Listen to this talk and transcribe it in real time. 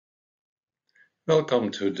Welcome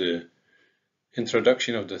to the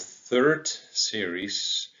introduction of the third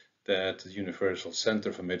series that the Universal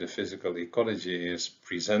Center for Metaphysical Ecology is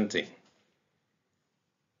presenting.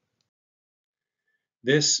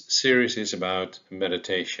 This series is about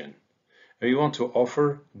meditation. We want to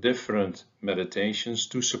offer different meditations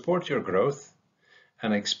to support your growth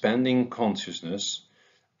and expanding consciousness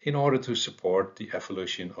in order to support the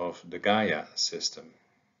evolution of the Gaia system.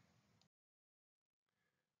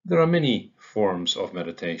 There are many forms of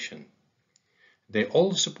meditation. They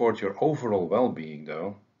all support your overall well-being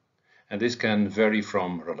though, and this can vary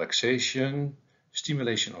from relaxation,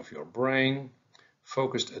 stimulation of your brain,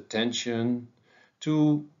 focused attention,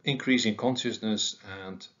 to increasing consciousness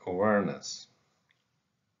and awareness.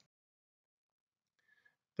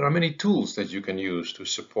 There are many tools that you can use to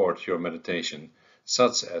support your meditation,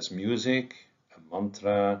 such as music, a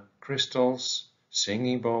mantra, crystals,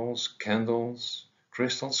 singing bowls, candles,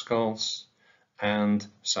 crystal skulls, and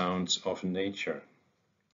sounds of nature.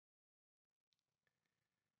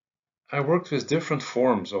 I worked with different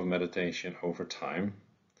forms of meditation over time,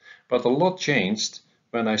 but a lot changed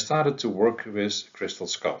when I started to work with crystal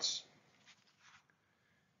skulls.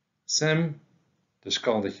 Sam, the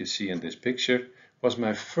skull that you see in this picture, was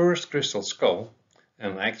my first crystal skull,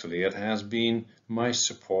 and actually it has been my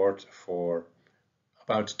support for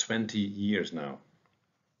about 20 years now.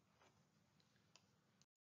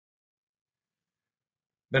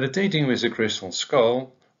 Meditating with a crystal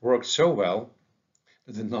skull worked so well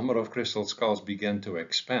that the number of crystal skulls began to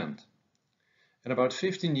expand. And about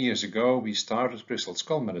 15 years ago, we started Crystal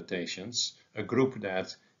Skull Meditations, a group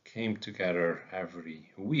that came together every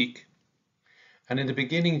week. And in the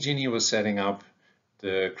beginning, Ginny was setting up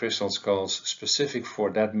the crystal skulls specific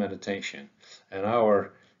for that meditation. And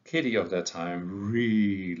our kitty of that time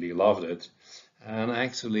really loved it and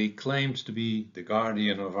actually claimed to be the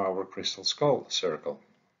guardian of our crystal skull circle.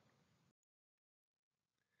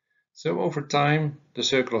 So over time, the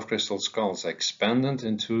circle of crystal skulls expanded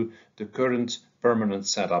into the current permanent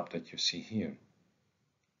setup that you see here.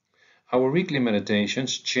 Our weekly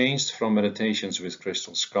meditations changed from meditations with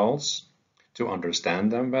crystal skulls to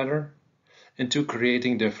understand them better into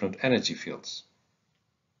creating different energy fields.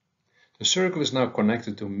 The circle is now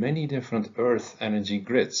connected to many different earth energy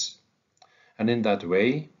grids, and in that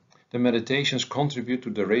way, the meditations contribute to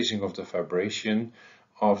the raising of the vibration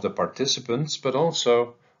of the participants, but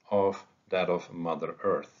also of that of Mother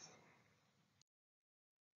Earth.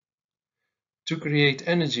 To create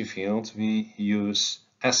energy fields, we use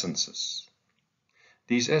essences.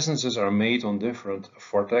 These essences are made on different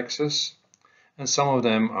vortexes, and some of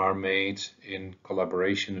them are made in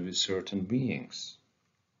collaboration with certain beings.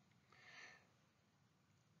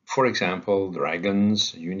 For example,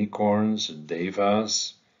 dragons, unicorns,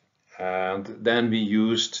 devas, and then we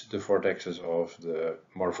used the vortexes of the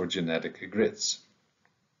morphogenetic grids.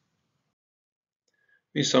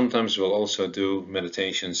 We sometimes will also do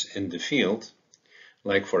meditations in the field,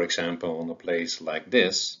 like for example on a place like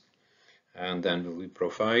this, and then we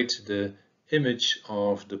provide the image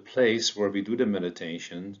of the place where we do the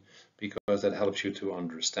meditation, because that helps you to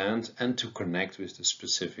understand and to connect with the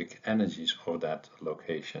specific energies of that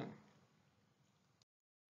location.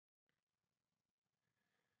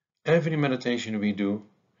 Every meditation we do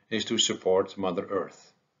is to support Mother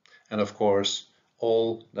Earth, and of course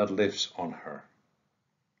all that lives on her.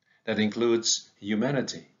 That includes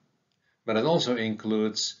humanity, but it also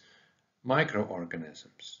includes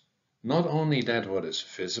microorganisms. Not only that what is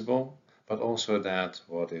visible, but also that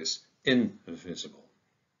what is invisible.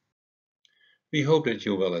 We hope that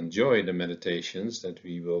you will enjoy the meditations that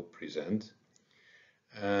we will present.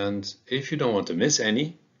 And if you don't want to miss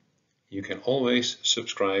any, you can always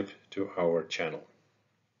subscribe to our channel.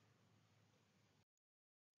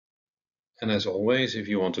 And as always, if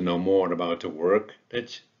you want to know more about the work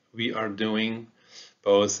that we are doing,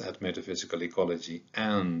 both at Metaphysical Ecology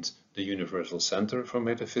and the Universal Center for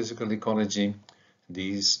Metaphysical Ecology,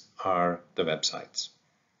 these are the websites.